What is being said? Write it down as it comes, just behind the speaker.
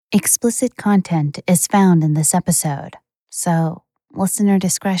Explicit content is found in this episode, so listener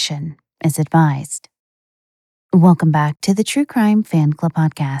discretion is advised. Welcome back to the True Crime Fan Club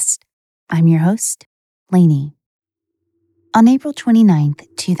podcast. I'm your host, Lainey. On April 29th,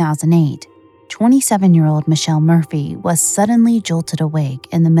 2008, 27-year-old Michelle Murphy was suddenly jolted awake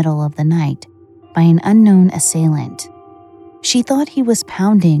in the middle of the night by an unknown assailant. She thought he was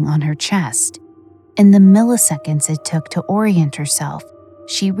pounding on her chest. In the milliseconds it took to orient herself,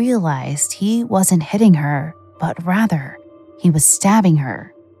 she realized he wasn't hitting her, but rather, he was stabbing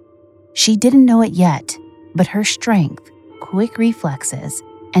her. She didn't know it yet, but her strength, quick reflexes,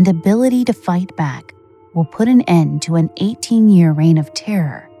 and ability to fight back will put an end to an 18-year reign of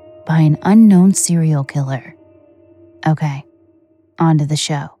terror by an unknown serial killer. Okay, on to the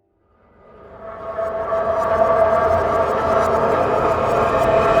show.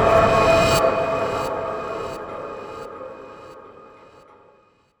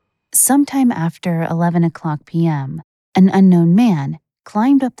 Sometime after 11 o'clock p.m., an unknown man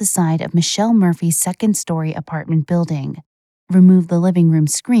climbed up the side of Michelle Murphy's second-story apartment building, removed the living room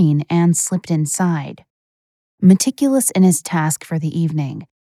screen, and slipped inside. Meticulous in his task for the evening,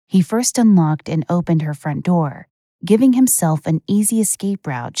 he first unlocked and opened her front door, giving himself an easy escape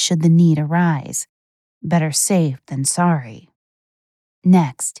route should the need arise. Better safe than sorry.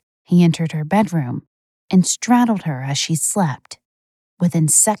 Next, he entered her bedroom and straddled her as she slept. Within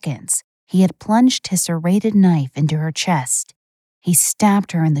seconds, he had plunged his serrated knife into her chest. He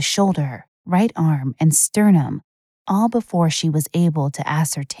stabbed her in the shoulder, right arm, and sternum, all before she was able to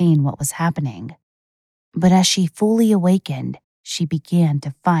ascertain what was happening. But as she fully awakened, she began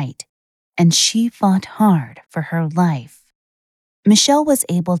to fight, and she fought hard for her life. Michelle was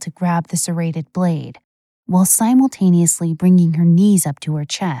able to grab the serrated blade, while simultaneously bringing her knees up to her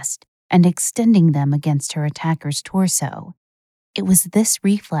chest and extending them against her attacker's torso. It was this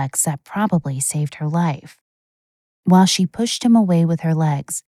reflex that probably saved her life. While she pushed him away with her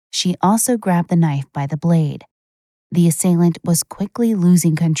legs, she also grabbed the knife by the blade. The assailant was quickly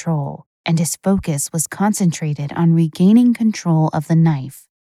losing control, and his focus was concentrated on regaining control of the knife.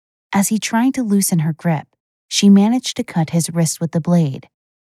 As he tried to loosen her grip, she managed to cut his wrist with the blade.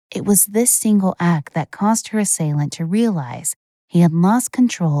 It was this single act that caused her assailant to realize he had lost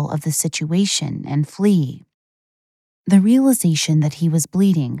control of the situation and flee. The realization that he was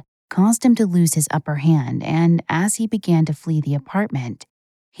bleeding caused him to lose his upper hand, and as he began to flee the apartment,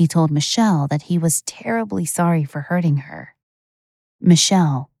 he told Michelle that he was terribly sorry for hurting her.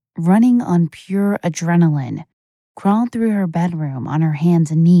 Michelle, running on pure adrenaline, crawled through her bedroom on her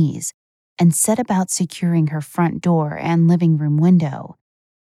hands and knees and set about securing her front door and living room window.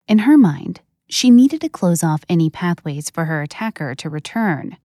 In her mind, she needed to close off any pathways for her attacker to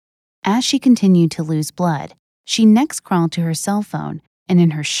return. As she continued to lose blood, she next crawled to her cell phone, and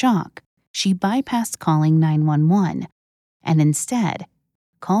in her shock, she bypassed calling 911 and instead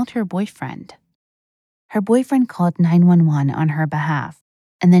called her boyfriend. Her boyfriend called 911 on her behalf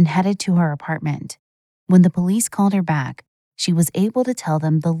and then headed to her apartment. When the police called her back, she was able to tell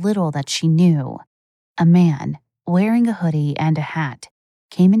them the little that she knew. A man, wearing a hoodie and a hat,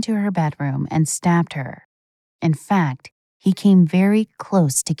 came into her bedroom and stabbed her. In fact, he came very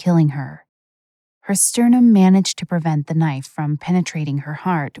close to killing her. Her sternum managed to prevent the knife from penetrating her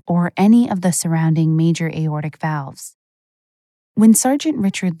heart or any of the surrounding major aortic valves. When Sergeant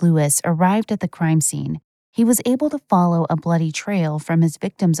Richard Lewis arrived at the crime scene, he was able to follow a bloody trail from his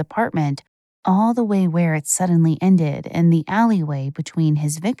victim's apartment all the way where it suddenly ended in the alleyway between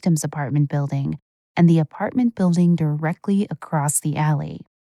his victim's apartment building and the apartment building directly across the alley.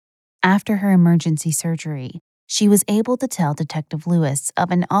 After her emergency surgery, she was able to tell Detective Lewis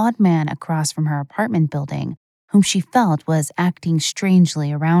of an odd man across from her apartment building whom she felt was acting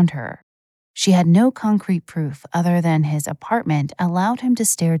strangely around her. She had no concrete proof other than his apartment allowed him to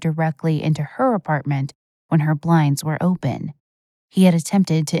stare directly into her apartment when her blinds were open. He had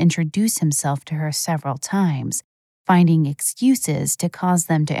attempted to introduce himself to her several times, finding excuses to cause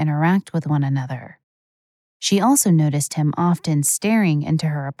them to interact with one another. She also noticed him often staring into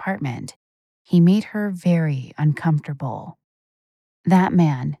her apartment. He made her very uncomfortable. That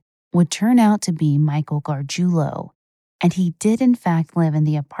man would turn out to be Michael Gargiulo, and he did in fact live in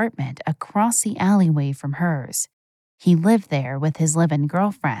the apartment across the alleyway from hers. He lived there with his live-in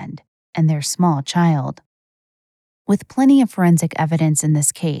girlfriend and their small child. With plenty of forensic evidence in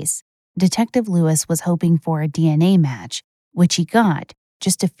this case, Detective Lewis was hoping for a DNA match, which he got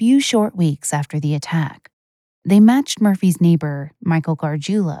just a few short weeks after the attack. They matched Murphy's neighbor, Michael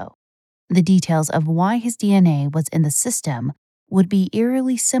Gargiulo. The details of why his DNA was in the system would be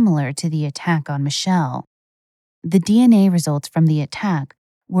eerily similar to the attack on Michelle. The DNA results from the attack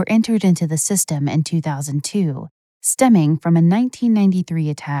were entered into the system in 2002, stemming from a 1993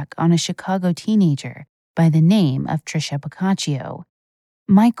 attack on a Chicago teenager by the name of Trisha Boccaccio.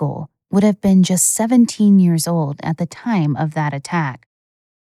 Michael would have been just 17 years old at the time of that attack.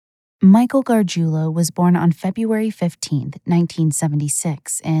 Michael Gargiulo was born on February 15,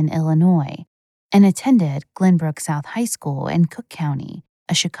 1976, in Illinois, and attended Glenbrook South High School in Cook County,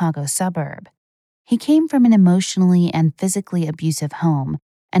 a Chicago suburb. He came from an emotionally and physically abusive home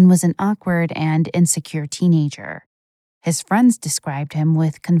and was an awkward and insecure teenager. His friends described him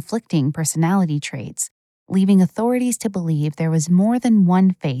with conflicting personality traits, leaving authorities to believe there was more than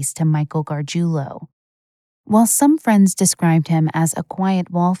one face to Michael Gargiulo. While some friends described him as a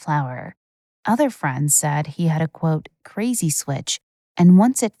quiet wallflower, other friends said he had a, quote, crazy switch, and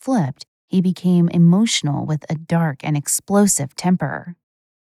once it flipped, he became emotional with a dark and explosive temper.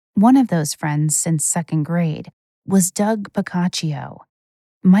 One of those friends since second grade was Doug Boccaccio.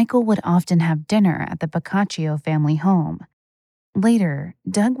 Michael would often have dinner at the Boccaccio family home. Later,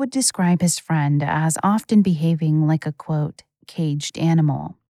 Doug would describe his friend as often behaving like a, quote, caged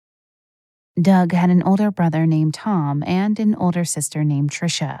animal. Doug had an older brother named Tom and an older sister named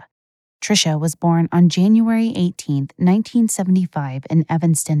Trisha. Trisha was born on January 18, 1975 in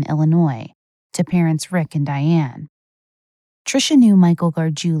Evanston, Illinois, to parents Rick and Diane. Trisha knew Michael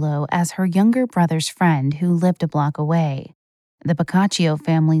Gargiulo as her younger brother's friend who lived a block away. The Boccaccio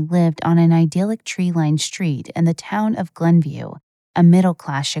family lived on an idyllic tree-lined street in the town of Glenview, a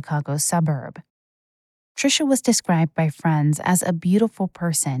middle-class Chicago suburb. Trisha was described by friends as a beautiful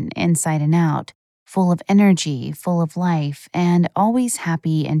person inside and out, full of energy, full of life, and always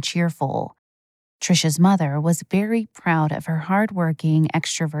happy and cheerful. Trisha's mother was very proud of her hardworking,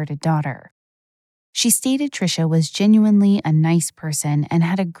 extroverted daughter. She stated Trisha was genuinely a nice person and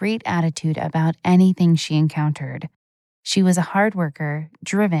had a great attitude about anything she encountered. She was a hard worker,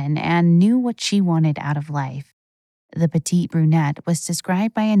 driven, and knew what she wanted out of life. The petite brunette was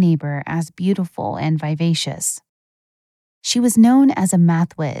described by a neighbor as beautiful and vivacious. She was known as a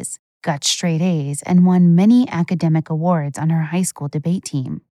math whiz, got straight A's, and won many academic awards on her high school debate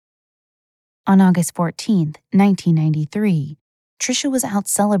team. On August 14, 1993, Trisha was out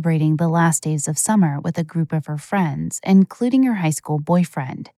celebrating the last days of summer with a group of her friends, including her high school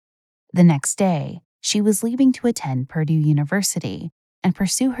boyfriend. The next day, she was leaving to attend Purdue University and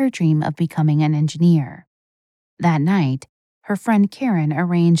pursue her dream of becoming an engineer. That night, her friend Karen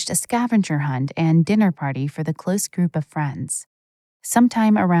arranged a scavenger hunt and dinner party for the close group of friends.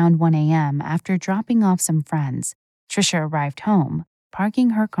 Sometime around 1 a.m., after dropping off some friends, Trisha arrived home,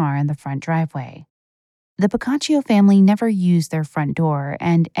 parking her car in the front driveway. The Boccaccio family never used their front door,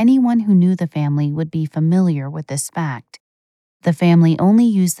 and anyone who knew the family would be familiar with this fact. The family only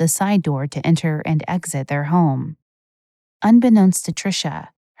used the side door to enter and exit their home. Unbeknownst to Trisha,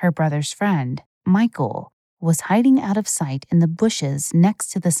 her brother's friend, Michael, was hiding out of sight in the bushes next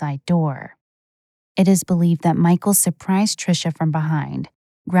to the side door. It is believed that Michael surprised Trisha from behind,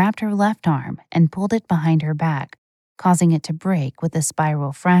 grabbed her left arm, and pulled it behind her back, causing it to break with a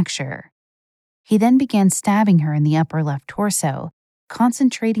spiral fracture. He then began stabbing her in the upper left torso,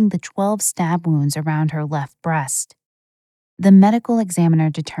 concentrating the 12 stab wounds around her left breast. The medical examiner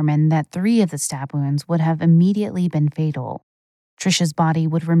determined that 3 of the stab wounds would have immediately been fatal. Trisha's body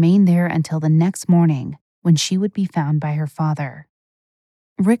would remain there until the next morning, when she would be found by her father.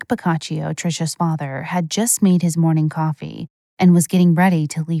 Rick Boccaccio, Trisha's father, had just made his morning coffee and was getting ready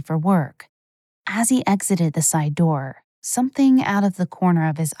to leave for work. As he exited the side door, something out of the corner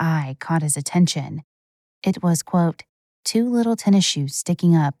of his eye caught his attention. It was, quote, 2 little tennis shoes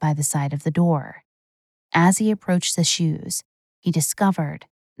sticking up by the side of the door. As he approached the shoes, he discovered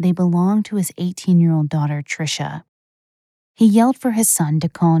they belonged to his 18-year-old daughter, Trisha. He yelled for his son to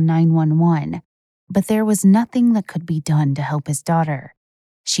call 911, but there was nothing that could be done to help his daughter.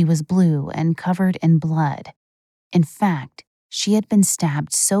 She was blue and covered in blood. In fact, she had been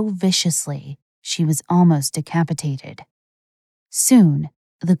stabbed so viciously she was almost decapitated. Soon,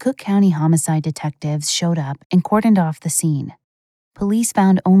 the Cook County homicide detectives showed up and cordoned off the scene. Police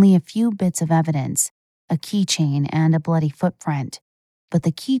found only a few bits of evidence, a keychain and a bloody footprint, but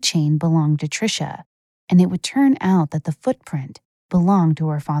the keychain belonged to Trisha, and it would turn out that the footprint belonged to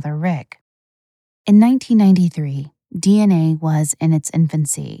her father, Rick. In 1993, DNA was in its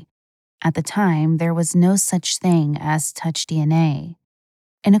infancy. At the time, there was no such thing as touch DNA.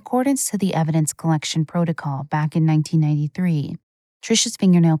 In accordance to the evidence collection protocol back in 1993, Trisha's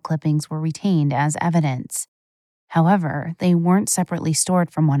fingernail clippings were retained as evidence. However, they weren't separately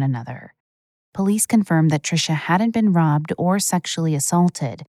stored from one another. Police confirmed that Trisha hadn't been robbed or sexually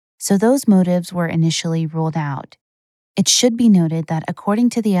assaulted, so those motives were initially ruled out. It should be noted that according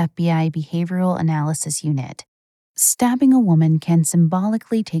to the FBI Behavioral Analysis Unit, stabbing a woman can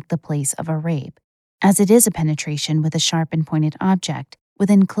symbolically take the place of a rape, as it is a penetration with a sharp and pointed object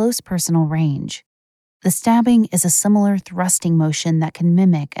within close personal range. The stabbing is a similar thrusting motion that can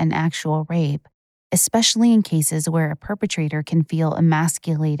mimic an actual rape, especially in cases where a perpetrator can feel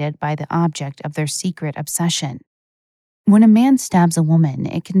emasculated by the object of their secret obsession. When a man stabs a woman,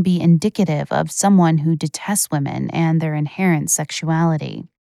 it can be indicative of someone who detests women and their inherent sexuality.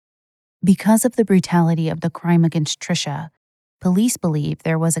 Because of the brutality of the crime against Trisha, police believe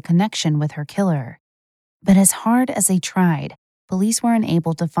there was a connection with her killer. But as hard as they tried, police were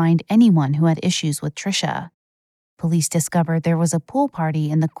unable to find anyone who had issues with Trisha. Police discovered there was a pool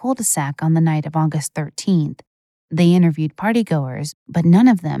party in the cul-de-sac on the night of August 13th. They interviewed partygoers, but none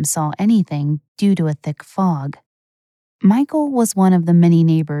of them saw anything due to a thick fog. Michael was one of the many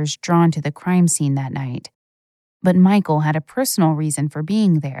neighbors drawn to the crime scene that night. But Michael had a personal reason for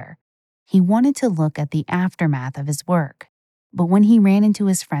being there. He wanted to look at the aftermath of his work. But when he ran into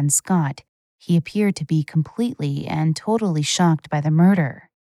his friend Scott, he appeared to be completely and totally shocked by the murder.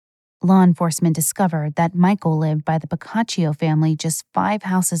 Law enforcement discovered that Michael lived by the Boccaccio family just 5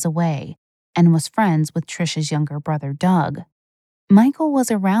 houses away and was friends with Trisha's younger brother Doug. Michael was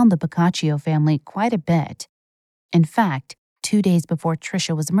around the Boccaccio family quite a bit. In fact, 2 days before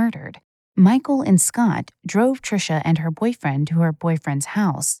Trisha was murdered, Michael and Scott drove Trisha and her boyfriend to her boyfriend's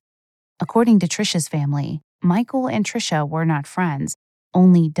house. According to Trisha's family, Michael and Trisha were not friends,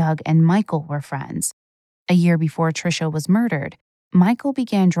 only Doug and Michael were friends. A year before Trisha was murdered, Michael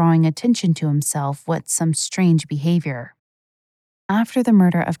began drawing attention to himself with some strange behavior. After the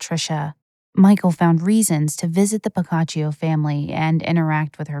murder of Trisha, Michael found reasons to visit the Boccaccio family and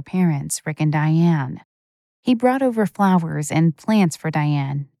interact with her parents, Rick and Diane. He brought over flowers and plants for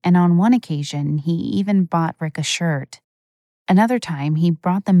Diane, and on one occasion, he even bought Rick a shirt. Another time, he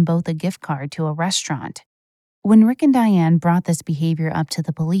brought them both a gift card to a restaurant. When Rick and Diane brought this behavior up to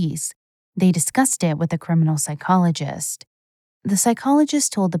the police, they discussed it with a criminal psychologist. The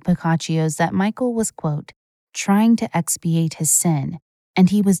psychologist told the Boccaccios that Michael was, quote, trying to expiate his sin, and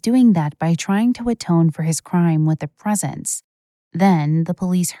he was doing that by trying to atone for his crime with a presence. Then, the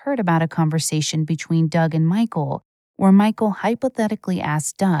police heard about a conversation between Doug and Michael, where Michael hypothetically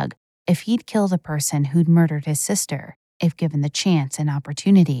asked Doug if he'd killed a person who'd murdered his sister, if given the chance and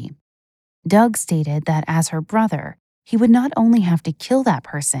opportunity. Doug stated that as her brother, he would not only have to kill that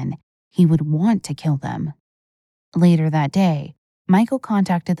person, he would want to kill them. Later that day, Michael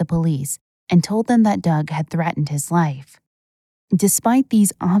contacted the police and told them that Doug had threatened his life. Despite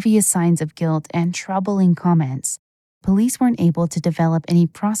these obvious signs of guilt and troubling comments, police weren't able to develop any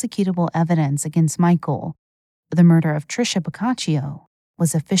prosecutable evidence against Michael. The murder of Trisha Boccaccio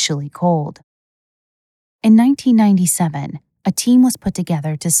was officially cold. In 1997, a team was put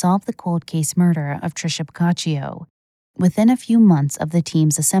together to solve the cold case murder of Trisha Boccaccio. Within a few months of the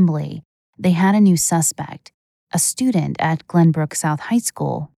team's assembly, they had a new suspect, a student at Glenbrook South High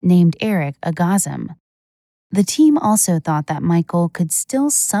School named Eric Agazim. The team also thought that Michael could still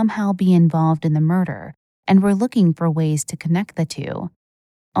somehow be involved in the murder and were looking for ways to connect the two.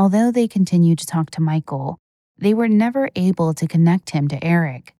 Although they continued to talk to Michael, they were never able to connect him to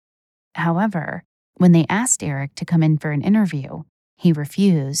Eric. However, when they asked Eric to come in for an interview, he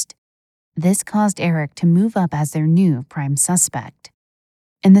refused. This caused Eric to move up as their new prime suspect.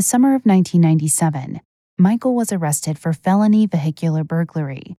 In the summer of 1997, Michael was arrested for felony vehicular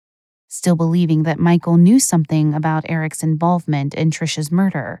burglary. Still believing that Michael knew something about Eric's involvement in Trisha's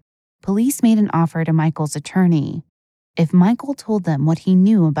murder, police made an offer to Michael's attorney. If Michael told them what he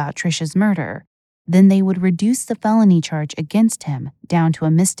knew about Trisha's murder, then they would reduce the felony charge against him down to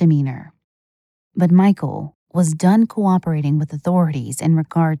a misdemeanor. But Michael was done cooperating with authorities in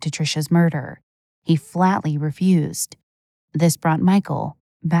regard to Trisha's murder. He flatly refused. This brought Michael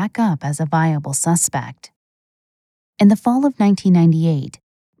back up as a viable suspect. In the fall of 1998,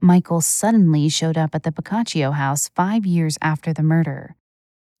 Michael suddenly showed up at the Boccaccio house 5 years after the murder.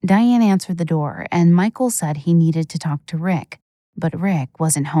 Diane answered the door, and Michael said he needed to talk to Rick, but Rick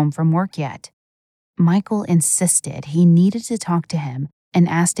wasn't home from work yet. Michael insisted he needed to talk to him and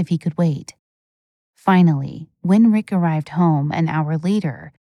asked if he could wait. Finally, when Rick arrived home an hour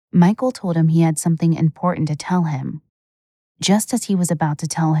later, Michael told him he had something important to tell him. Just as he was about to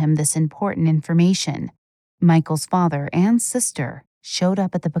tell him this important information, Michael's father and sister showed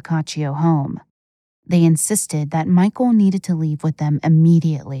up at the Boccaccio home. They insisted that Michael needed to leave with them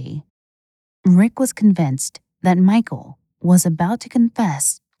immediately. Rick was convinced that Michael was about to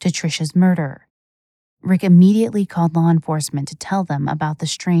confess to Trisha's murder. Rick immediately called law enforcement to tell them about the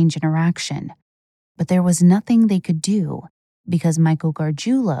strange interaction. But there was nothing they could do because Michael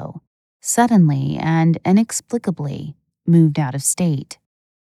Gargiulo suddenly and inexplicably moved out of state.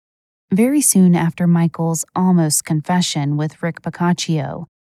 Very soon after Michael's almost confession with Rick Boccaccio,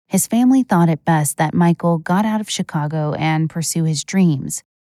 his family thought it best that Michael got out of Chicago and pursue his dreams.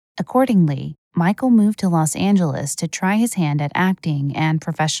 Accordingly, Michael moved to Los Angeles to try his hand at acting and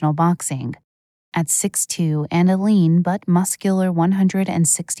professional boxing. At 6'2" and a lean but muscular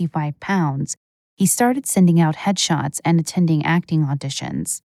 165 pounds, he started sending out headshots and attending acting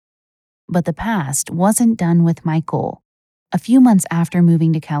auditions. But the past wasn't done with Michael. A few months after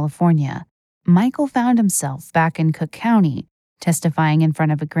moving to California, Michael found himself back in Cook County, testifying in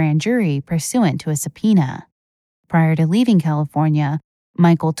front of a grand jury pursuant to a subpoena. Prior to leaving California,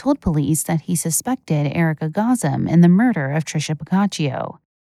 Michael told police that he suspected Eric Agazam in the murder of Trisha Boccaccio.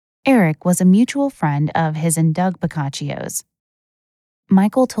 Eric was a mutual friend of his and Doug Boccaccio's.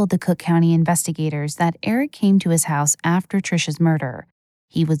 Michael told the Cook County investigators that Eric came to his house after Trisha's murder.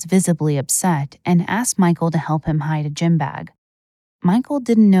 He was visibly upset and asked Michael to help him hide a gym bag. Michael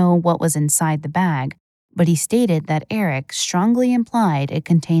didn't know what was inside the bag, but he stated that Eric strongly implied it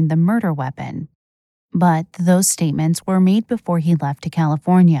contained the murder weapon. But those statements were made before he left to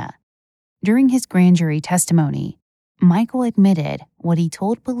California. During his grand jury testimony, Michael admitted what he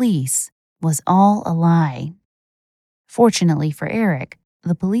told police was all a lie. Fortunately for Eric,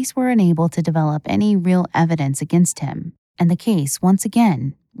 the police were unable to develop any real evidence against him, and the case once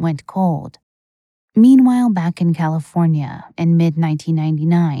again went cold. Meanwhile, back in California in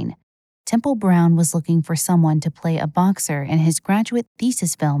mid-1999, Temple Brown was looking for someone to play a boxer in his graduate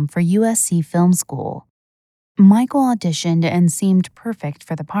thesis film for USC Film School. Michael auditioned and seemed perfect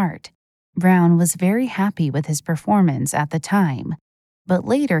for the part. Brown was very happy with his performance at the time, but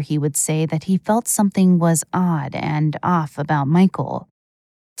later he would say that he felt something was odd and off about Michael.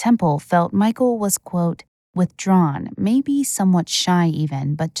 Temple felt Michael was, quote, withdrawn, maybe somewhat shy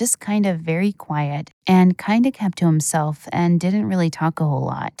even, but just kind of very quiet and kind of kept to himself and didn't really talk a whole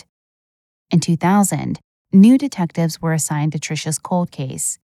lot. In 2000, new detectives were assigned to Trisha's cold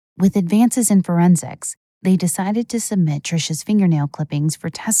case. With advances in forensics, they decided to submit Trisha's fingernail clippings for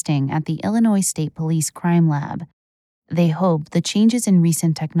testing at the Illinois State Police Crime Lab. They hoped the changes in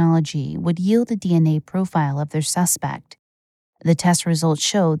recent technology would yield a DNA profile of their suspect. The test results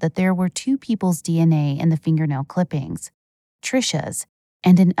showed that there were two people's DNA in the fingernail clippings, Trisha's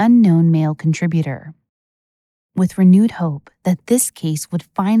and an unknown male contributor. With renewed hope that this case would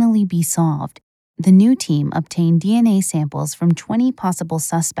finally be solved, the new team obtained DNA samples from 20 possible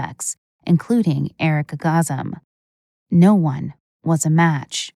suspects, including Eric Agazam. No one was a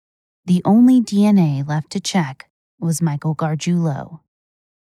match. The only DNA left to check was Michael Gargiulo.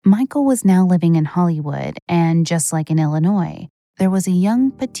 Michael was now living in Hollywood, and just like in Illinois, there was a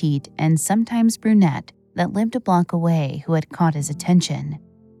young, petite, and sometimes brunette that lived a block away who had caught his attention.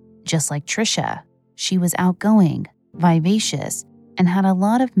 Just like Trisha, she was outgoing, vivacious, and had a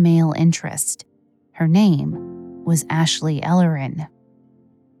lot of male interest. Her name was Ashley Ellerin.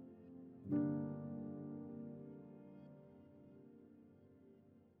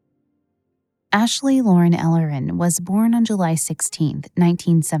 Ashley Lauren Ellerin was born on July 16,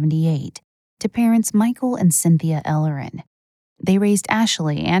 1978, to parents Michael and Cynthia Ellerin. They raised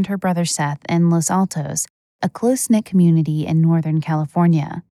Ashley and her brother Seth in Los Altos, a close-knit community in Northern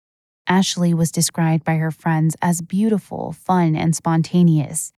California. Ashley was described by her friends as beautiful, fun, and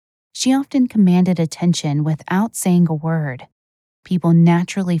spontaneous. She often commanded attention without saying a word. People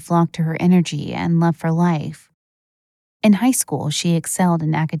naturally flocked to her energy and love for life. In high school, she excelled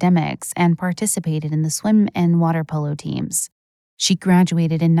in academics and participated in the swim and water polo teams. She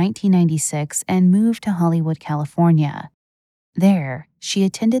graduated in 1996 and moved to Hollywood, California. There, she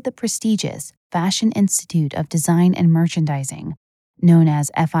attended the prestigious Fashion Institute of Design and Merchandising, known as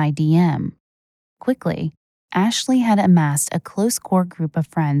FIDM. Quickly, Ashley had amassed a close core group of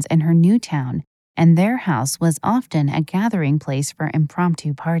friends in her new town, and their house was often a gathering place for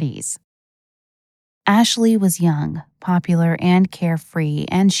impromptu parties. Ashley was young, popular, and carefree,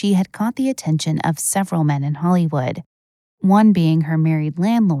 and she had caught the attention of several men in Hollywood, one being her married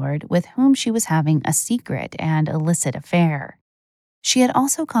landlord with whom she was having a secret and illicit affair. She had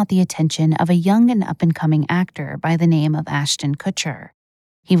also caught the attention of a young and up-and-coming actor by the name of Ashton Kutcher.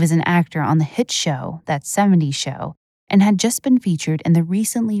 He was an actor on the hit show, That 70s Show, and had just been featured in the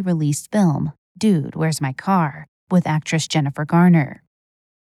recently released film, Dude, Where's My Car?, with actress Jennifer Garner.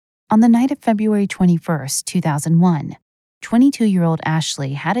 On the night of February 21, 2001, 22-year-old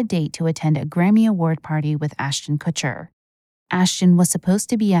Ashley had a date to attend a Grammy Award party with Ashton Kutcher. Ashton was supposed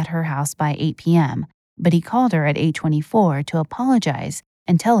to be at her house by 8 p.m., but he called her at 8:24 to apologize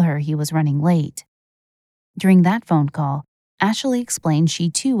and tell her he was running late. During that phone call, Ashley explained she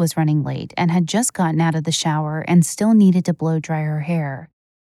too was running late and had just gotten out of the shower and still needed to blow dry her hair.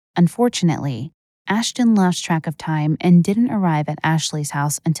 Unfortunately, Ashton lost track of time and didn't arrive at Ashley's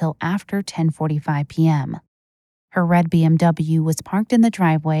house until after 10:45 p.m. Her red BMW was parked in the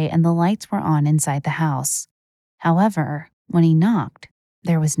driveway and the lights were on inside the house. However, when he knocked,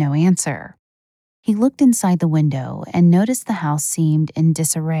 there was no answer. He looked inside the window and noticed the house seemed in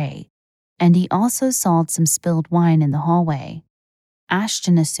disarray, and he also saw some spilled wine in the hallway.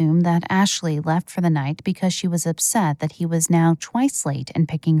 Ashton assumed that Ashley left for the night because she was upset that he was now twice late in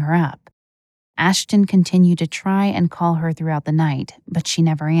picking her up. Ashton continued to try and call her throughout the night, but she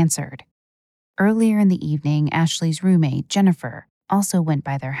never answered. Earlier in the evening, Ashley's roommate, Jennifer, also went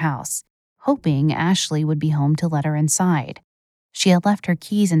by their house, hoping Ashley would be home to let her inside. She had left her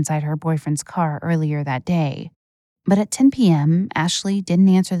keys inside her boyfriend's car earlier that day. But at 10 p.m., Ashley didn't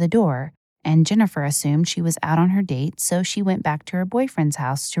answer the door, and Jennifer assumed she was out on her date, so she went back to her boyfriend's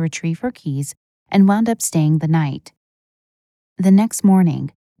house to retrieve her keys and wound up staying the night. The next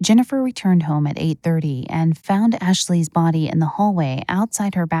morning, Jennifer returned home at 8:30 and found Ashley's body in the hallway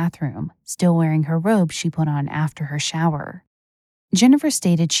outside her bathroom, still wearing her robe she put on after her shower. Jennifer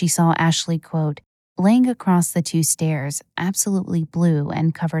stated she saw Ashley, quote, laying across the two stairs, absolutely blue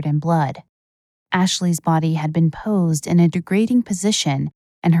and covered in blood. Ashley's body had been posed in a degrading position,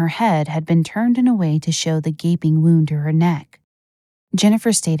 and her head had been turned in a way to show the gaping wound to her neck.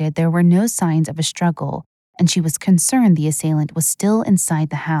 Jennifer stated there were no signs of a struggle, and she was concerned the assailant was still inside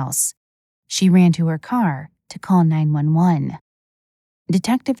the house. She ran to her car to call 911.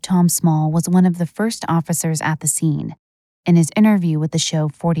 Detective Tom Small was one of the first officers at the scene. In his interview with the show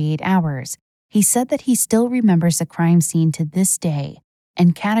 48 Hours, he said that he still remembers the crime scene to this day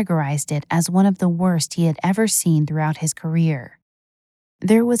and categorized it as one of the worst he had ever seen throughout his career.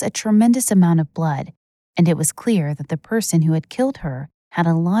 There was a tremendous amount of blood, and it was clear that the person who had killed her had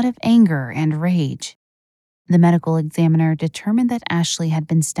a lot of anger and rage. The medical examiner determined that Ashley had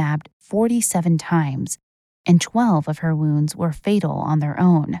been stabbed 47 times, and 12 of her wounds were fatal on their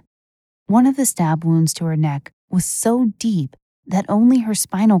own. One of the stab wounds to her neck was so deep that only her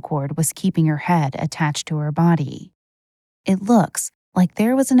spinal cord was keeping her head attached to her body. It looks like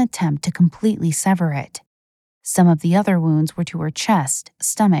there was an attempt to completely sever it. Some of the other wounds were to her chest,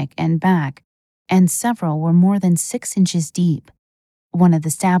 stomach, and back, and several were more than 6 inches deep. One of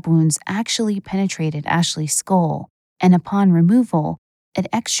the stab wounds actually penetrated Ashley's skull, and upon removal, it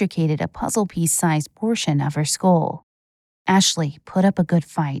extricated a puzzle piece-sized portion of her skull. Ashley put up a good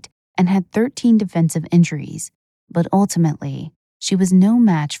fight and had 13 defensive injuries, but ultimately, she was no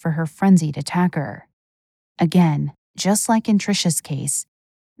match for her frenzied attacker. Again, just like in Trisha's case,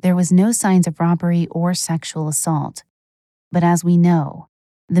 there was no signs of robbery or sexual assault. But as we know,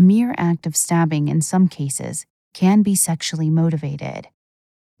 the mere act of stabbing in some cases can be sexually motivated.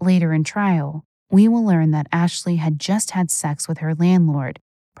 Later in trial, we will learn that Ashley had just had sex with her landlord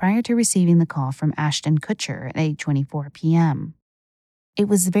prior to receiving the call from Ashton Kutcher at 8:24 p.m. It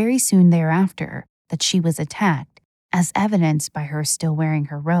was very soon thereafter that she was attacked, as evidenced by her still wearing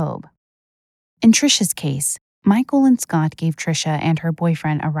her robe. In Trisha's case, Michael and Scott gave Trisha and her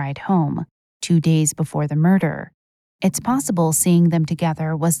boyfriend a ride home, 2 days before the murder. It's possible seeing them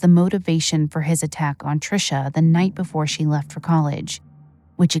together was the motivation for his attack on Trisha the night before she left for college,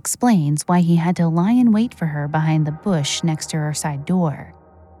 which explains why he had to lie in wait for her behind the bush next to her side door.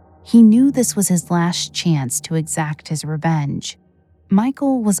 He knew this was his last chance to exact his revenge.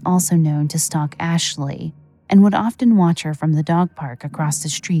 Michael was also known to stalk Ashley and would often watch her from the dog park across the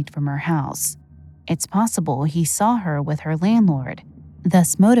street from her house. It's possible he saw her with her landlord,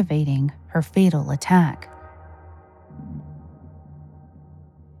 thus motivating her fatal attack.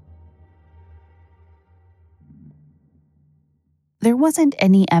 There wasn't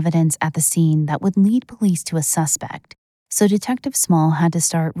any evidence at the scene that would lead police to a suspect, so Detective Small had to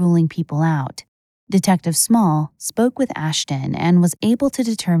start ruling people out. Detective Small spoke with Ashton and was able to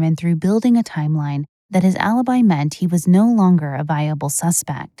determine through building a timeline that his alibi meant he was no longer a viable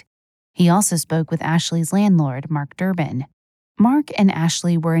suspect. He also spoke with Ashley's landlord, Mark Durbin. Mark and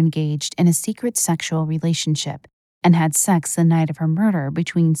Ashley were engaged in a secret sexual relationship and had sex the night of her murder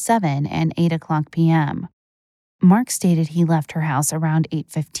between 7 and 8 o'clock p.m. Mark stated he left her house around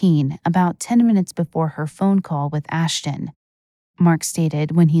 8:15, about 10 minutes before her phone call with Ashton. Mark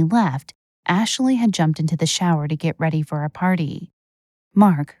stated when he left, Ashley had jumped into the shower to get ready for a party.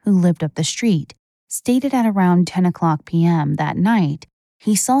 Mark, who lived up the street, stated at around 10 o'clock p.m. that night,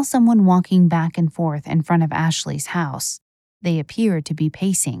 he saw someone walking back and forth in front of Ashley's house. They appeared to be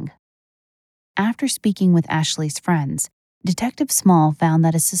pacing. After speaking with Ashley's friends, Detective Small found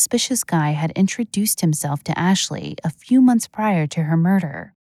that a suspicious guy had introduced himself to Ashley a few months prior to her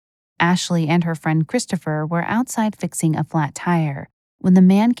murder. Ashley and her friend Christopher were outside fixing a flat tire when the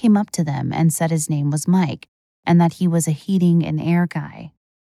man came up to them and said his name was Mike and that he was a heating and air guy.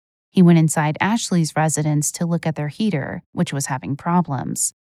 He went inside Ashley's residence to look at their heater, which was having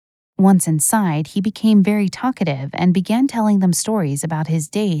problems. Once inside, he became very talkative and began telling them stories about his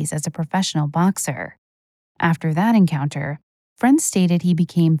days as a professional boxer. After that encounter, friends stated he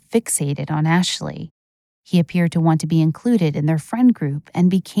became fixated on Ashley. He appeared to want to be included in their friend group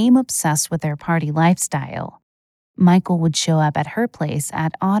and became obsessed with their party lifestyle. Michael would show up at her place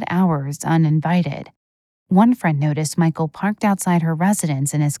at odd hours uninvited. One friend noticed Michael parked outside her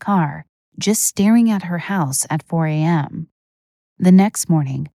residence in his car, just staring at her house at 4 a.m. The next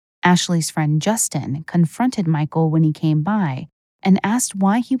morning, Ashley's friend Justin confronted Michael when he came by and asked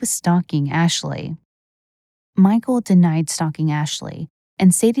why he was stalking Ashley. Michael denied stalking Ashley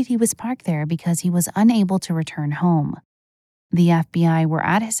and stated he was parked there because he was unable to return home. The FBI were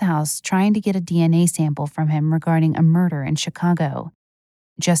at his house trying to get a DNA sample from him regarding a murder in Chicago.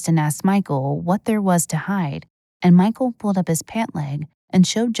 Justin asked Michael what there was to hide, and Michael pulled up his pant leg and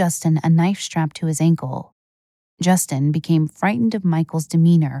showed Justin a knife strapped to his ankle. Justin became frightened of Michael's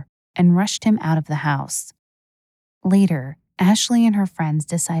demeanor and rushed him out of the house. Later, Ashley and her friends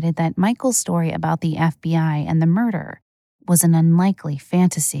decided that Michael's story about the FBI and the murder was an unlikely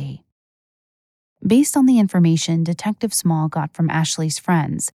fantasy. Based on the information Detective Small got from Ashley's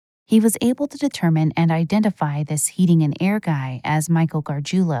friends, he was able to determine and identify this heating and air guy as Michael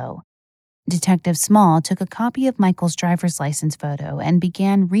Gargiulo. Detective Small took a copy of Michael's driver's license photo and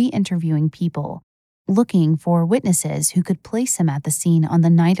began re-interviewing people, looking for witnesses who could place him at the scene on the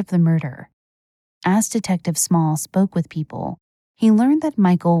night of the murder. As Detective Small spoke with people, he learned that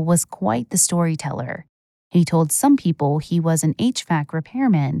Michael was quite the storyteller. He told some people he was an HVAC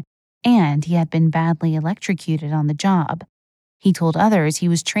repairman and he had been badly electrocuted on the job. He told others he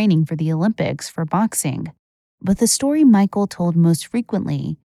was training for the Olympics for boxing. But the story Michael told most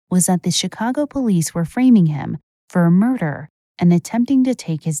frequently was that the Chicago police were framing him for a murder and attempting to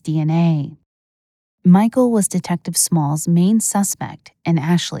take his DNA. Michael was Detective Small's main suspect in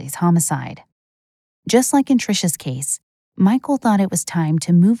Ashley's homicide. Just like in Trisha's case, Michael thought it was time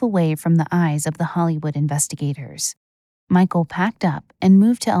to move away from the eyes of the Hollywood investigators. Michael packed up and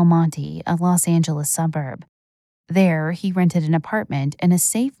moved to El Monte, a Los Angeles suburb. There, he rented an apartment in a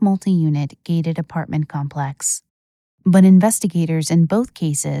safe multi-unit gated apartment complex. But investigators in both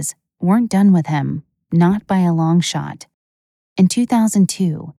cases weren't done with him, not by a long shot. In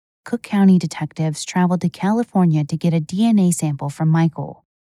 2002, Cook County detectives traveled to California to get a DNA sample from Michael.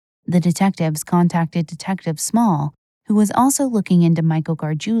 The detectives contacted Detective Small, who was also looking into Michael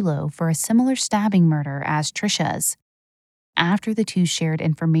Gargiulo for a similar stabbing murder as Trisha's. After the two shared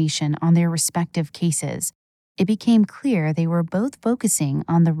information on their respective cases, it became clear they were both focusing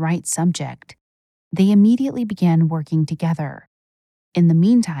on the right subject. They immediately began working together. In the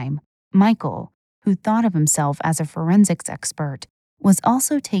meantime, Michael, who thought of himself as a forensics expert, was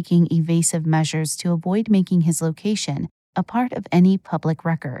also taking evasive measures to avoid making his location a part of any public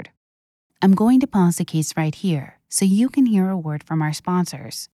record. I'm going to pause the case right here so you can hear a word from our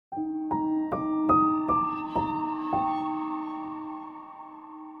sponsors.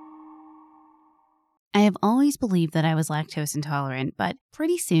 I have always believed that I was lactose intolerant, but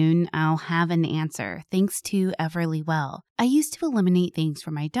pretty soon I'll have an answer thanks to Everly Well. I used to eliminate things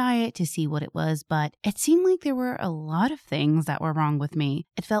from my diet to see what it was, but it seemed like there were a lot of things that were wrong with me.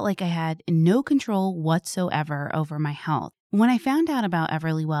 It felt like I had no control whatsoever over my health. When I found out about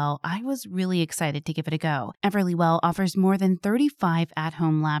Everly Well, I was really excited to give it a go. Everly Well offers more than 35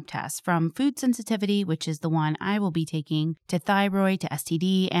 at-home lab tests, from food sensitivity, which is the one I will be taking, to thyroid, to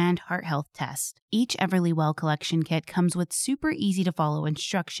STD, and heart health tests. Each Everly Well collection kit comes with super easy-to-follow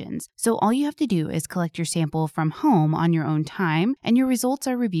instructions, so all you have to do is collect your sample from home on your own time, and your results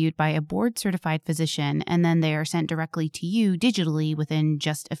are reviewed by a board-certified physician, and then they are sent directly to you digitally within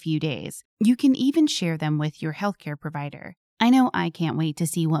just a few days. You can even share them with your healthcare provider. I know I can't wait to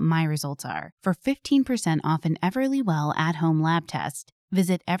see what my results are. For 15% off an Everly Well at-home lab test,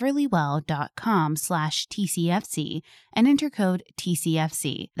 visit everlywell.com/TCFC and enter code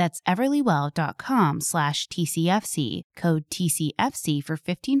TCFC. That's everlywell.com/TCFC, code TCFC for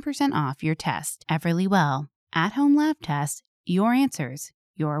 15% off your test. Everly Well, at-home lab test, your answers,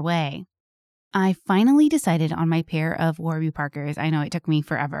 your way. I finally decided on my pair of Warby Parkers. I know it took me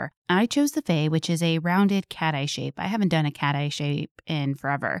forever. I chose the Faye, which is a rounded cat eye shape. I haven't done a cat eye shape in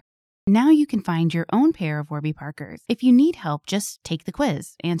forever. Now you can find your own pair of Warby Parkers. If you need help, just take the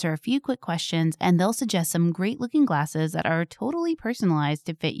quiz, answer a few quick questions, and they'll suggest some great-looking glasses that are totally personalized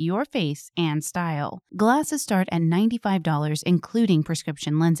to fit your face and style. Glasses start at $95, including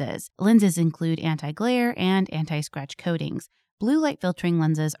prescription lenses. Lenses include anti-glare and anti-scratch coatings. Blue light filtering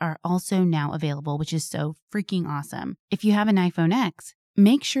lenses are also now available, which is so freaking awesome. If you have an iPhone X,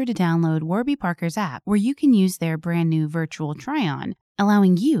 make sure to download Warby Parker's app, where you can use their brand new virtual try-on,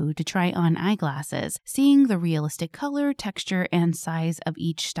 allowing you to try on eyeglasses, seeing the realistic color, texture, and size of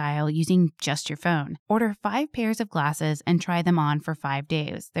each style using just your phone. Order 5 pairs of glasses and try them on for 5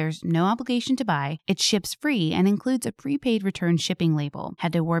 days. There's no obligation to buy. It ships free and includes a prepaid return shipping label.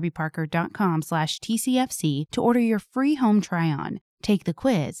 Head to warbyparker.com/TCFC to order your free home try-on. Take the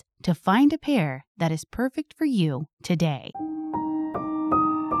quiz to find a pair that is perfect for you today.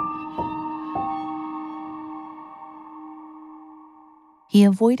 He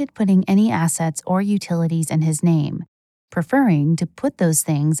avoided putting any assets or utilities in his name, preferring to put those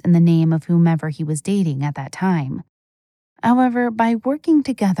things in the name of whomever he was dating at that time. However, by working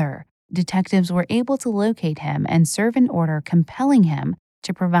together, detectives were able to locate him and serve an order compelling him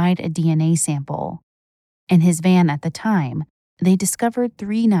to provide a DNA sample. In his van at the time, they discovered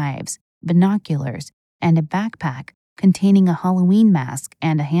 3 knives, binoculars, and a backpack containing a Halloween mask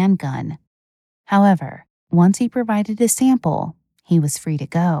and a handgun. However, once he provided a sample, he was free to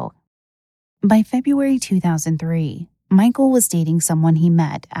go. By February 2003, Michael was dating someone he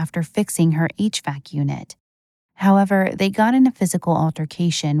met after fixing her HVAC unit. However, they got in a physical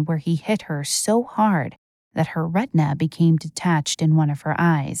altercation where he hit her so hard that her retina became detached in one of her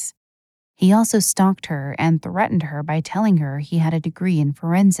eyes. He also stalked her and threatened her by telling her he had a degree in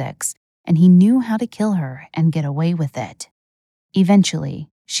forensics and he knew how to kill her and get away with it. Eventually,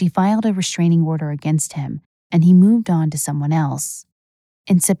 she filed a restraining order against him and he moved on to someone else.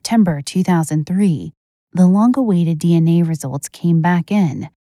 In September 2003, the long-awaited DNA results came back in,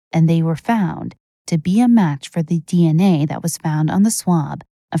 and they were found to be a match for the DNA that was found on the swab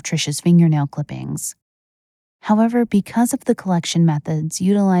of Trisha's fingernail clippings. However, because of the collection methods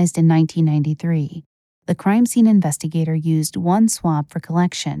utilized in 1993, the crime scene investigator used one swab for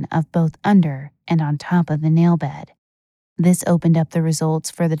collection of both under and on top of the nail bed. This opened up the results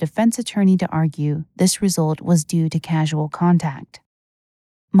for the defense attorney to argue this result was due to casual contact.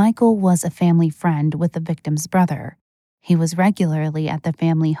 Michael was a family friend with the victim's brother. He was regularly at the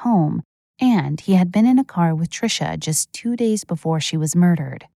family home, and he had been in a car with Trisha just 2 days before she was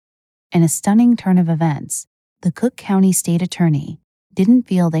murdered. In a stunning turn of events, the Cook County State Attorney didn't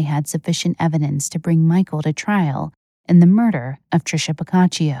feel they had sufficient evidence to bring Michael to trial in the murder of Trisha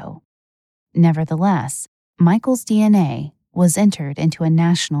Boccaccio. Nevertheless, Michael's DNA was entered into a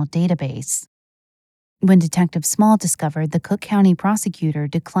national database. When Detective Small discovered the Cook County prosecutor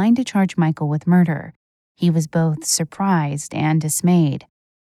declined to charge Michael with murder, he was both surprised and dismayed.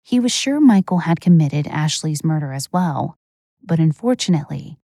 He was sure Michael had committed Ashley's murder as well, but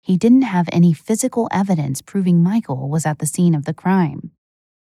unfortunately, he didn't have any physical evidence proving Michael was at the scene of the crime.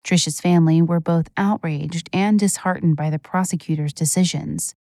 Trisha's family were both outraged and disheartened by the prosecutor's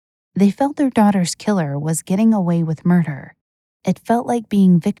decisions. They felt their daughter's killer was getting away with murder. It felt like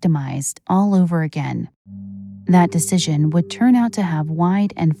being victimized all over again. That decision would turn out to have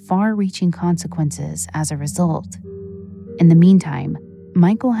wide and far-reaching consequences as a result. In the meantime,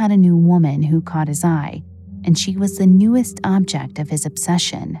 Michael had a new woman who caught his eye, and she was the newest object of his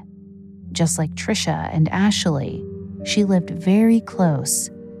obsession. Just like Trisha and Ashley, she lived very close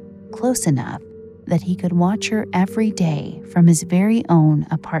enough that he could watch her every day from his very own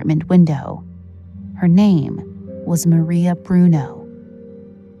apartment window. Her name was Maria Bruno.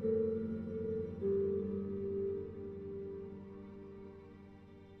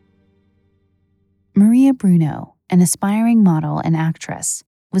 Maria Bruno, an aspiring model and actress,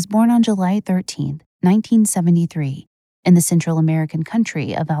 was born on July 13, 1973, in the Central American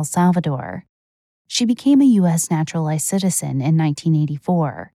country of El Salvador. She became a U.S. naturalized citizen in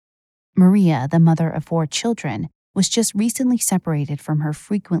 1984. Maria, the mother of 4 children, was just recently separated from her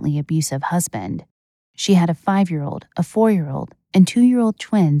frequently abusive husband. She had a 5-year-old, a 4-year-old, and 2-year-old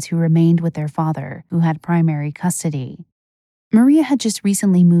twins who remained with their father, who had primary custody. Maria had just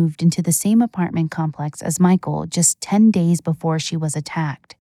recently moved into the same apartment complex as Michael just 10 days before she was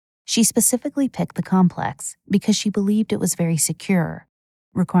attacked. She specifically picked the complex because she believed it was very secure,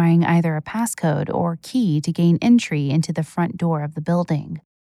 requiring either a passcode or key to gain entry into the front door of the building.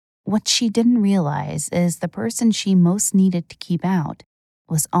 What she didn't realize is the person she most needed to keep out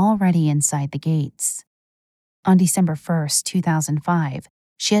was already inside the gates. On December 1, 2005,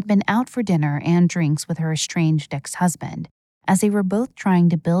 she had been out for dinner and drinks with her estranged ex-husband as they were both trying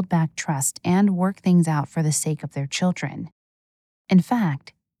to build back trust and work things out for the sake of their children. In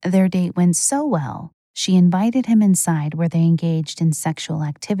fact, their date went so well, she invited him inside where they engaged in sexual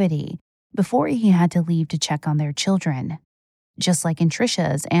activity before he had to leave to check on their children. Just like in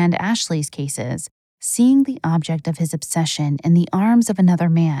Trisha's and Ashley's cases, seeing the object of his obsession in the arms of another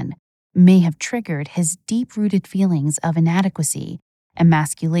man may have triggered his deep-rooted feelings of inadequacy,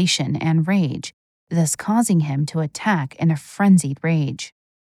 emasculation, and rage, thus causing him to attack in a frenzied rage.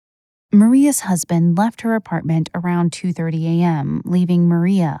 Maria's husband left her apartment around 2:30 a.m., leaving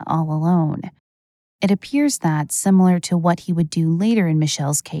Maria all alone. It appears that, similar to what he would do later in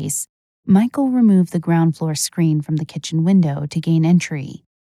Michelle's case, Michael removed the ground floor screen from the kitchen window to gain entry.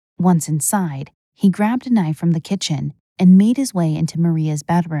 Once inside, he grabbed a knife from the kitchen and made his way into Maria's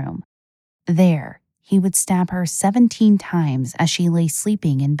bedroom. There, he would stab her 17 times as she lay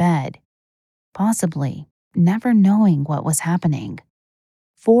sleeping in bed, possibly never knowing what was happening.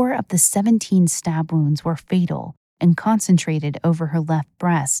 4 of the 17 stab wounds were fatal and concentrated over her left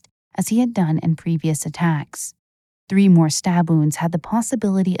breast, as he had done in previous attacks. 3 more stab wounds had the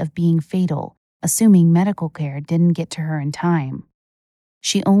possibility of being fatal, assuming medical care didn't get to her in time.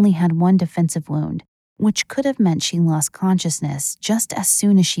 She only had 1 defensive wound, which could have meant she lost consciousness just as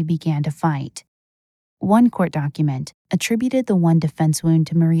soon as she began to fight. One court document attributed the 1 defense wound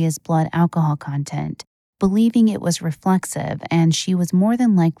to Maria's blood alcohol content, believing it was reflexive and she was more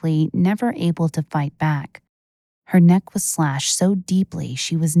than likely never able to fight back. Her neck was slashed so deeply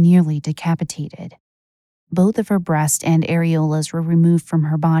she was nearly decapitated. Both of her breast and areolas were removed from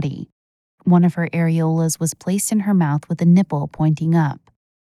her body. One of her areolas was placed in her mouth with a nipple pointing up.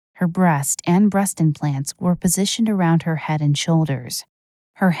 Her breast and breast implants were positioned around her head and shoulders.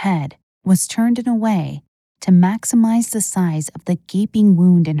 Her head was turned in a way to maximize the size of the gaping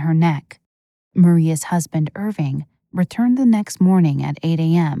wound in her neck. Maria's husband, Irving, returned the next morning at 8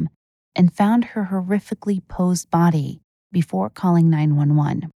 a.m. and found her horrifically posed body before calling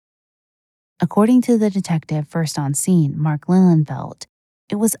 911. According to the detective first on scene, Mark Lilienfeld,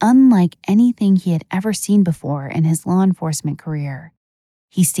 it was unlike anything he had ever seen before in his law enforcement career.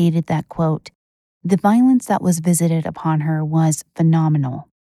 He stated that, quote, "The violence that was visited upon her was phenomenal."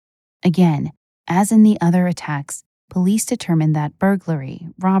 Again, as in the other attacks, police determined that burglary,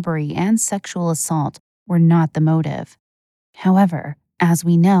 robbery, and sexual assault were not the motive. However, as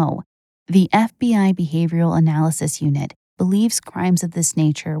we know, the FBI Behavioral Analysis Unit believes crimes of this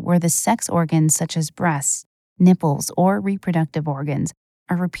nature where the sex organs such as breasts, nipples, or reproductive organs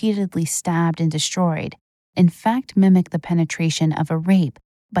are repeatedly stabbed and destroyed, in fact mimic the penetration of a rape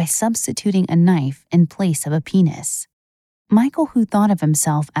by substituting a knife in place of a penis. Michael, who thought of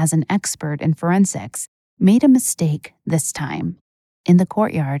himself as an expert in forensics, made a mistake this time. In the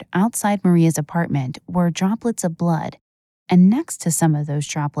courtyard outside Maria's apartment were droplets of blood, and next to some of those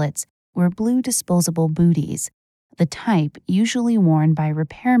droplets were blue disposable booties, the type usually worn by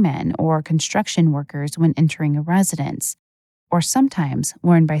repairmen or construction workers when entering a residence, or sometimes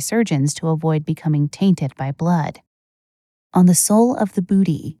worn by surgeons to avoid becoming tainted by blood. On the sole of the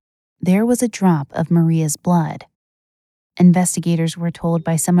bootie, there was a drop of Maria's blood. Investigators were told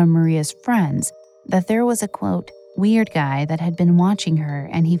by some of Maria's friends that there was a, quote, "weird guy that had been watching her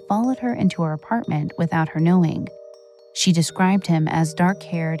and he followed her into her apartment without her knowing." She described him as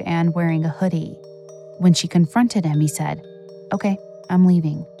dark-haired and wearing a hoodie. When she confronted him, he said, "Okay, I'm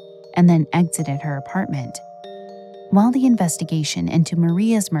leaving," and then exited her apartment. While the investigation into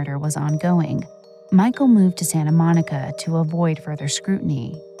Maria's murder was ongoing, Michael moved to Santa Monica to avoid further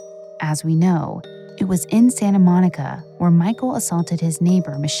scrutiny. As we know, it was in Santa Monica where Michael assaulted his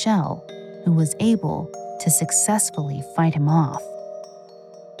neighbor, Michelle, who was able to successfully fight him off.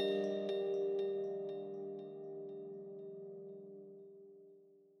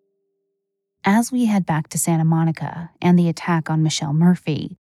 As we head back to Santa Monica and the attack on Michelle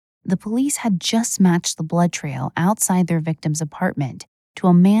Murphy, the police had just matched the blood trail outside their victim's apartment to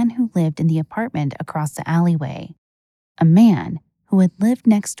a man who lived in the apartment across the alleyway. A man who had lived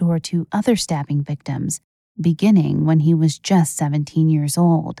next door to other stabbing victims, beginning when he was just 17 years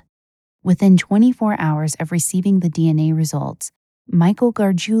old. Within 24 hours of receiving the DNA results, Michael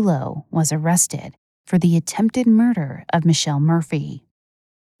Gargiulo was arrested for the attempted murder of Michelle Murphy.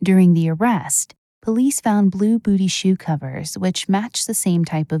 During the arrest, police found blue booty shoe covers which matched the same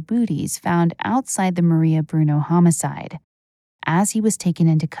type of booties found outside the Maria Bruno homicide. As he was taken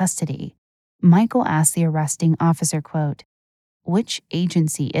into custody, Michael asked the arresting officer, quote, "Which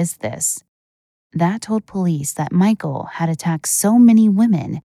agency is this?" That told police that Michael had attacked so many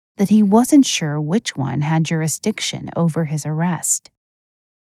women that he wasn't sure which one had jurisdiction over his arrest.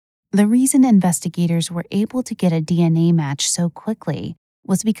 The reason investigators were able to get a DNA match so quickly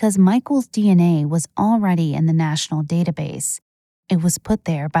was because Michael's DNA was already in the national database. It was put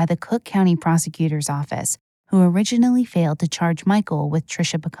there by the Cook County Prosecutor's Office, who originally failed to charge Michael with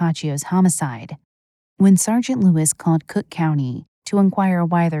Tricia Boccaccio's homicide. When Sergeant Lewis called Cook County to inquire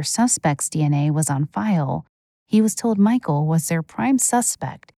why their suspect's DNA was on file, he was told Michael was their prime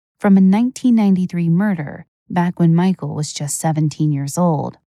suspect from a 1993 murder back when Michael was just 17 years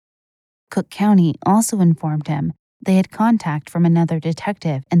old. Cook County also informed him they had contact from another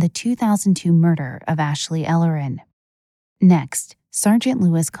detective in the 2002 murder of Ashley Ellerin. Next, Sergeant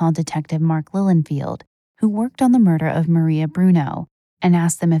Lewis called Detective Mark Lillenfield, who worked on the murder of Maria Bruno, and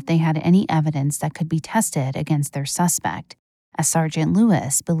asked them if they had any evidence that could be tested against their suspect, as Sergeant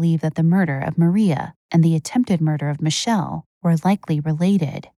Lewis believed that the murder of Maria and the attempted murder of Michelle were likely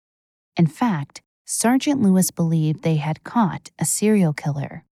related. In fact, Sergeant Lewis believed they had caught a serial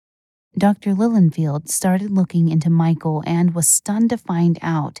killer. Dr. Lillenfield started looking into Michael and was stunned to find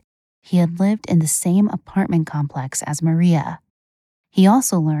out he had lived in the same apartment complex as Maria. He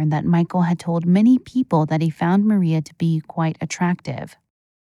also learned that Michael had told many people that he found Maria to be quite attractive.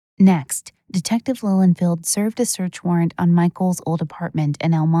 Next, Detective Lillenfield served a search warrant on Michael's old apartment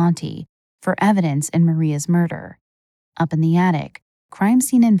in El Monte for evidence in Maria's murder. Up in the attic, crime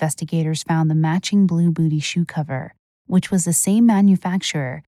scene investigators found the matching blue booty shoe cover, which was the same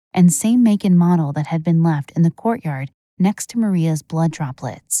manufacturer and same make and model that had been left in the courtyard next to Maria's blood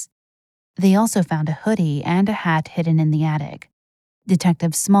droplets. They also found a hoodie and a hat hidden in the attic.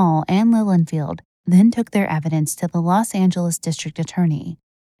 Detectives Small and Lillenfield then took their evidence to the Los Angeles District Attorney,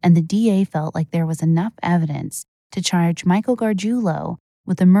 and the DA felt like there was enough evidence to charge Michael Gargiulo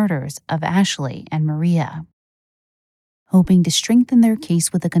with the murders of Ashley and Maria. Hoping to strengthen their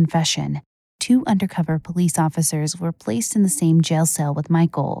case with a confession, 2 undercover police officers were placed in the same jail cell with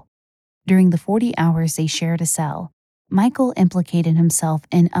Michael. During the 40 hours they shared a cell, Michael implicated himself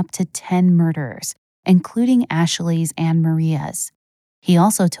in up to 10 murders, including Ashley's and Maria's. He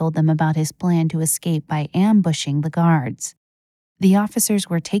also told them about his plan to escape by ambushing the guards. The officers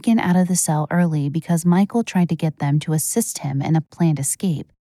were taken out of the cell early because Michael tried to get them to assist him in a planned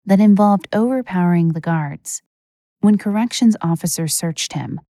escape that involved overpowering the guards. When corrections officers searched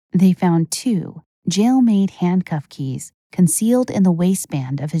him, they found 2 jail-made handcuff keys concealed in the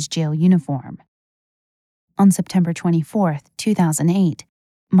waistband of his jail uniform. On September 24, 2008,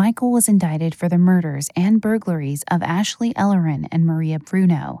 Michael was indicted for the murders and burglaries of Ashley Ellerin and Maria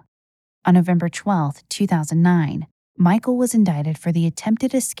Bruno. On November 12, 2009, Michael was indicted for the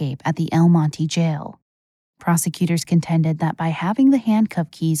attempted escape at the El Monte jail. Prosecutors contended that by having the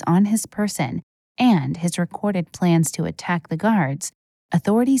handcuff keys on his person and his recorded plans to attack the guards,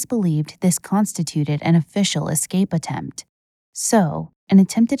 authorities believed this constituted an official escape attempt. So, an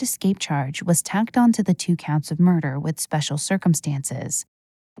attempted escape charge was tacked onto the 2 counts of murder with special circumstances: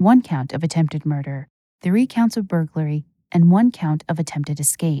 1 count of attempted murder, 3 counts of burglary, and 1 count of attempted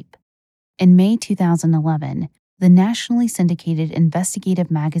escape. In May 2011, the nationally syndicated investigative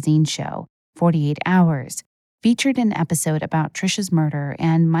magazine show, 48 Hours, featured an episode about Tricia's murder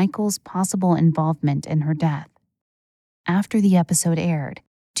and Michael's possible involvement in her death. After the episode aired,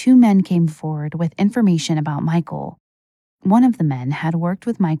 2 men came forward with information about Michael. One of the men had worked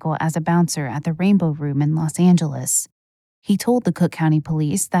with Michael as a bouncer at the Rainbow Room in Los Angeles. He told the Cook County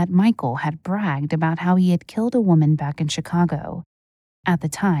Police that Michael had bragged about how he had killed a woman back in Chicago. At the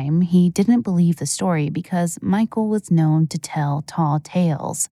time, he didn't believe the story because Michael was known to tell tall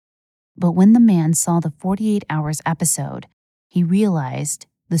tales. But when the man saw the 48 Hours episode, he realized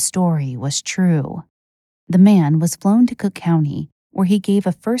the story was true. The man was flown to Cook County, where he gave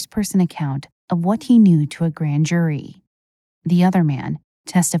a first-person account of what he knew to a grand jury. The other man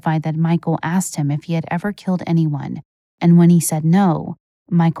testified that Michael asked him if he had ever killed anyone, and when he said no,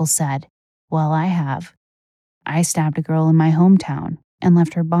 Michael said, "Well, I have. I stabbed a girl in my hometown and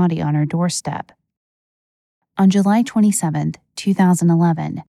left her body on her doorstep." On July 27,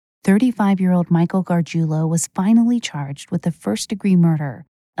 2011, 35-year-old Michael Gargiulo was finally charged with the first-degree murder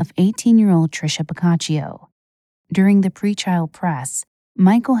of 18-year-old Tricia Boccaccio. During the pretrial press,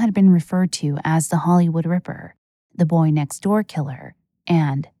 Michael had been referred to as the Hollywood Ripper, the boy-next-door killer,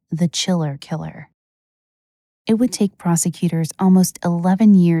 and the Chiller Killer. It would take prosecutors almost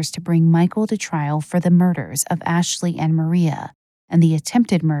 11 years to bring Michael to trial for the murders of Ashley and Maria and the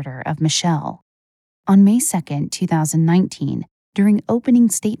attempted murder of Michelle. On May 2, 2019, during opening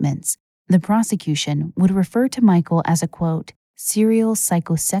statements, the prosecution would refer to Michael as a, quote, serial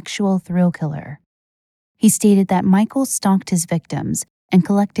psychosexual thrill killer. He stated that Michael stalked his victims and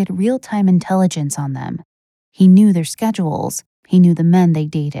collected real-time intelligence on them. He knew their schedules, He knew the men they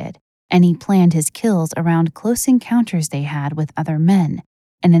dated, and he planned his kills around close encounters they had with other men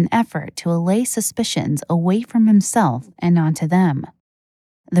in an effort to allay suspicions away from himself and onto them.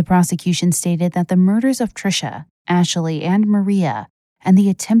 The prosecution stated that the murders of Trisha, Ashley, and Maria, and the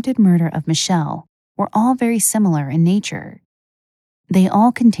attempted murder of Michelle were all very similar in nature. They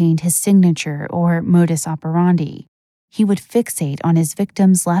all contained his signature or modus operandi. He would fixate on his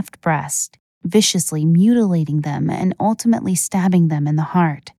victim's left breast, viciously mutilating them and ultimately stabbing them in the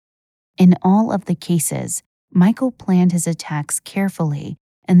heart. In all of the cases, Michael planned his attacks carefully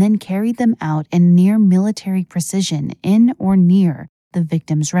and then carried them out in near military precision in or near the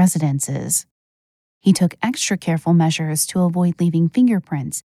victims' residences. He took extra careful measures to avoid leaving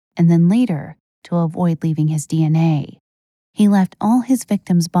fingerprints and then later to avoid leaving his DNA. He left all his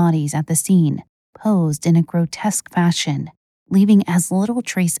victims' bodies at the scene, posed in a grotesque fashion, leaving as little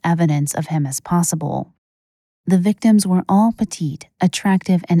trace evidence of him as possible. The victims were all petite,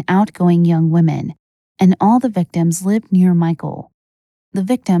 attractive, and outgoing young women, and all the victims lived near Michael. The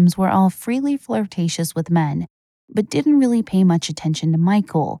victims were all freely flirtatious with men, but didn't really pay much attention to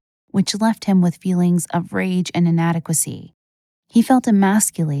Michael, which left him with feelings of rage and inadequacy. He felt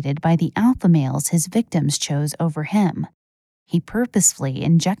emasculated by the alpha males his victims chose over him. He purposefully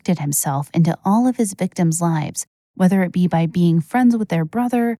injected himself into all of his victims' lives, whether it be by being friends with their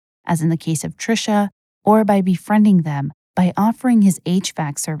brother, as in the case of Trisha, or by befriending them by offering his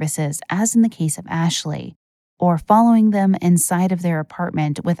HVAC services, as in the case of Ashley, or following them inside of their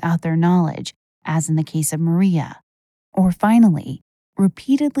apartment without their knowledge, as in the case of Maria, or finally,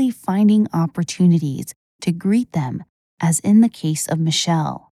 repeatedly finding opportunities to greet them, as in the case of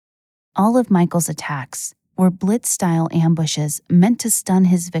Michelle. All of Michael's attacks were blitz-style ambushes meant to stun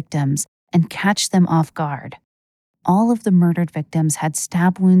his victims and catch them off guard. All of the murdered victims had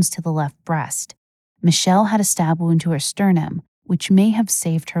stab wounds to the left breast. Michelle had a stab wound to her sternum, which may have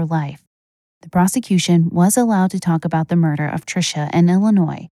saved her life. The prosecution was allowed to talk about the murder of Trisha in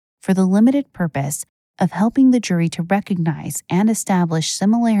Illinois for the limited purpose of helping the jury to recognize and establish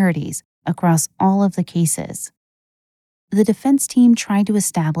similarities across all of the cases. The defense team tried to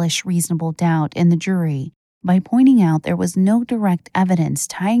establish reasonable doubt in the jury by pointing out there was no direct evidence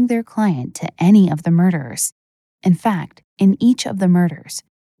tying their client to any of the murders. In fact, in each of the murders,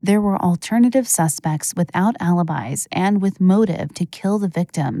 there were alternative suspects without alibis and with motive to kill the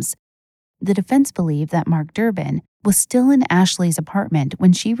victims. The defense believed that Mark Durbin was still in Ashley's apartment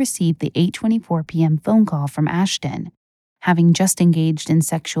when she received the 8:24 p.m. phone call from Ashton. Having just engaged in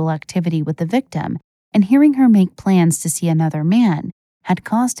sexual activity with the victim and hearing her make plans to see another man had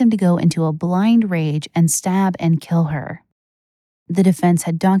caused him to go into a blind rage and stab and kill her. The defense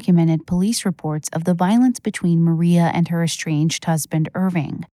had documented police reports of the violence between Maria and her estranged husband,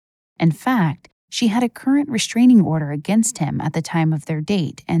 Irving. In fact, she had a current restraining order against him at the time of their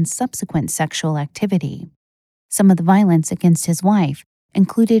date and subsequent sexual activity. Some of the violence against his wife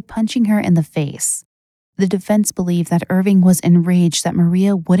included punching her in the face. The defense believed that Irving was enraged that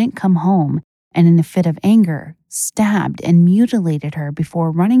Maria wouldn't come home and, in a fit of anger, stabbed and mutilated her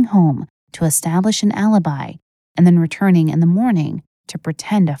before running home to establish an alibi and then returning in the morning to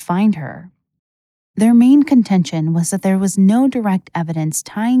pretend to find her. Their main contention was that there was no direct evidence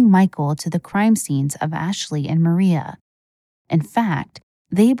tying Michael to the crime scenes of Ashley and Maria. In fact,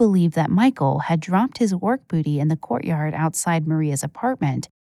 they believed that Michael had dropped his work booty in the courtyard outside Maria's apartment,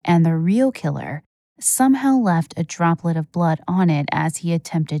 and the real killer somehow left a droplet of blood on it as he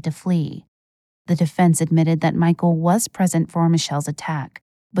attempted to flee. The defense admitted that Michael was present for Michelle's attack,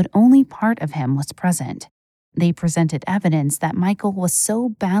 but only part of him was present. They presented evidence that Michael was so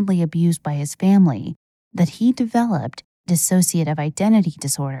badly abused by his family that he developed dissociative identity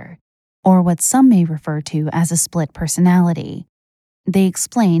disorder, or what some may refer to as a split personality. They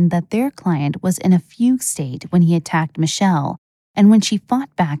explained that their client was in a fugue state when he attacked Michelle, and when she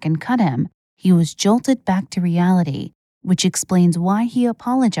fought back and cut him, he was jolted back to reality, which explains why he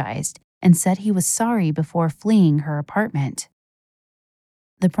apologized and said he was sorry before fleeing her apartment.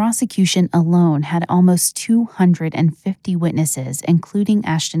 The prosecution alone had almost 250 witnesses, including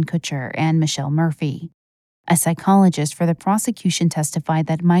Ashton Kutcher and Michelle Murphy. A psychologist for the prosecution testified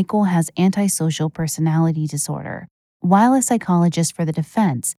that Michael has antisocial personality disorder, while a psychologist for the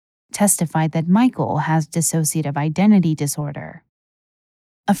defense testified that Michael has dissociative identity disorder.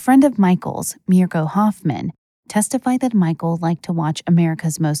 A friend of Michael's, Mirko Hoffman, testified that Michael liked to watch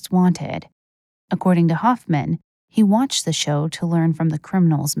America's Most Wanted. According to Hoffman, he watched the show to learn from the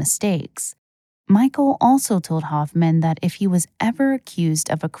criminals' mistakes. Michael also told Hoffman that if he was ever accused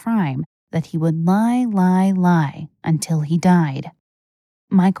of a crime, that he would lie until he died.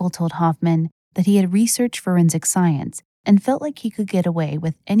 Michael told Hoffman that he had researched forensic science and felt like he could get away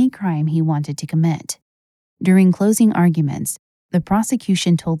with any crime he wanted to commit. During closing arguments, the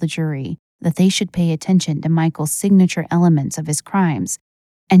prosecution told the jury that they should pay attention to Michael's signature elements of his crimes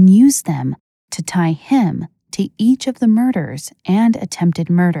and use them to tie him to each of the murders and attempted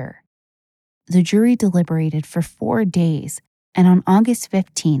murder. The jury deliberated for 4 days, and on August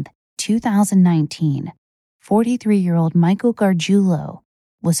 15, 2019, 43-year-old Michael Gargiulo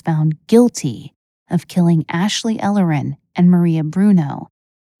was found guilty of killing Ashley Ellerin and Maria Bruno,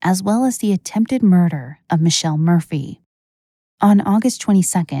 as well as the attempted murder of Michelle Murphy. On August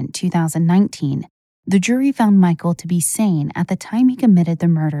 22, 2019, the jury found Michael to be sane at the time he committed the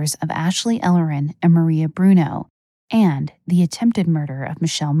murders of Ashley Ellerin and Maria Bruno and the attempted murder of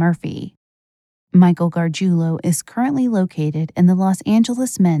Michelle Murphy. Michael Gargiulo is currently located in the Los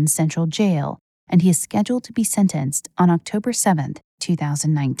Angeles Men's Central Jail, and he is scheduled to be sentenced on October 7,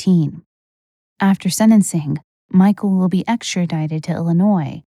 2019. After sentencing, Michael will be extradited to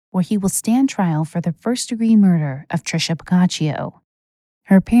Illinois, where he will stand trial for the first-degree murder of Trisha Pacaccio.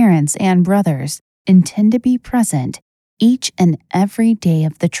 Her parents and brothers intend to be present each and every day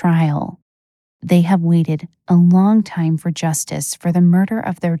of the trial. They have waited a long time for justice for the murder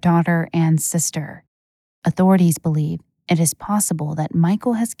of their daughter and sister. Authorities believe it is possible that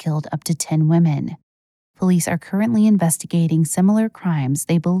Michael has killed up to 10 women. Police are currently investigating similar crimes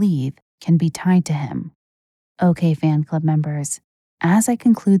they believe can be tied to him. Okay, fan club members, as I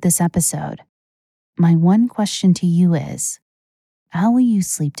conclude this episode, my one question to you is, how will you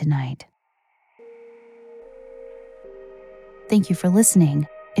sleep tonight? Thank you for listening.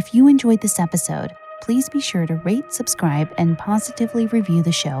 If you enjoyed this episode, please be sure to rate, subscribe, and positively review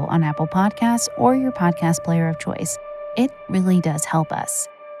the show on Apple Podcasts or your podcast player of choice. It really does help us.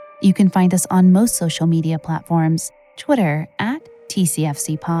 You can find us on most social media platforms, Twitter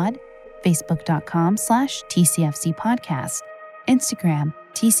 @TCFCPod, Facebook.com/TCFCPodcast, Instagram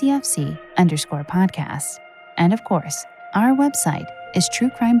TCFC_podcast. And of course, our website is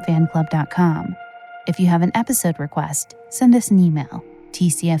truecrimefanclub.com. If you have an episode request, send us an email,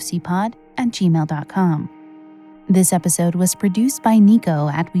 tcfcpod@gmail.com. This episode was produced by Nico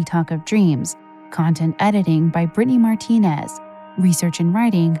at We Talk of Dreams, content editing by Brittany Martinez, research and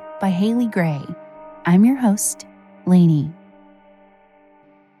writing by Haley Gray. I'm your host, Lainey.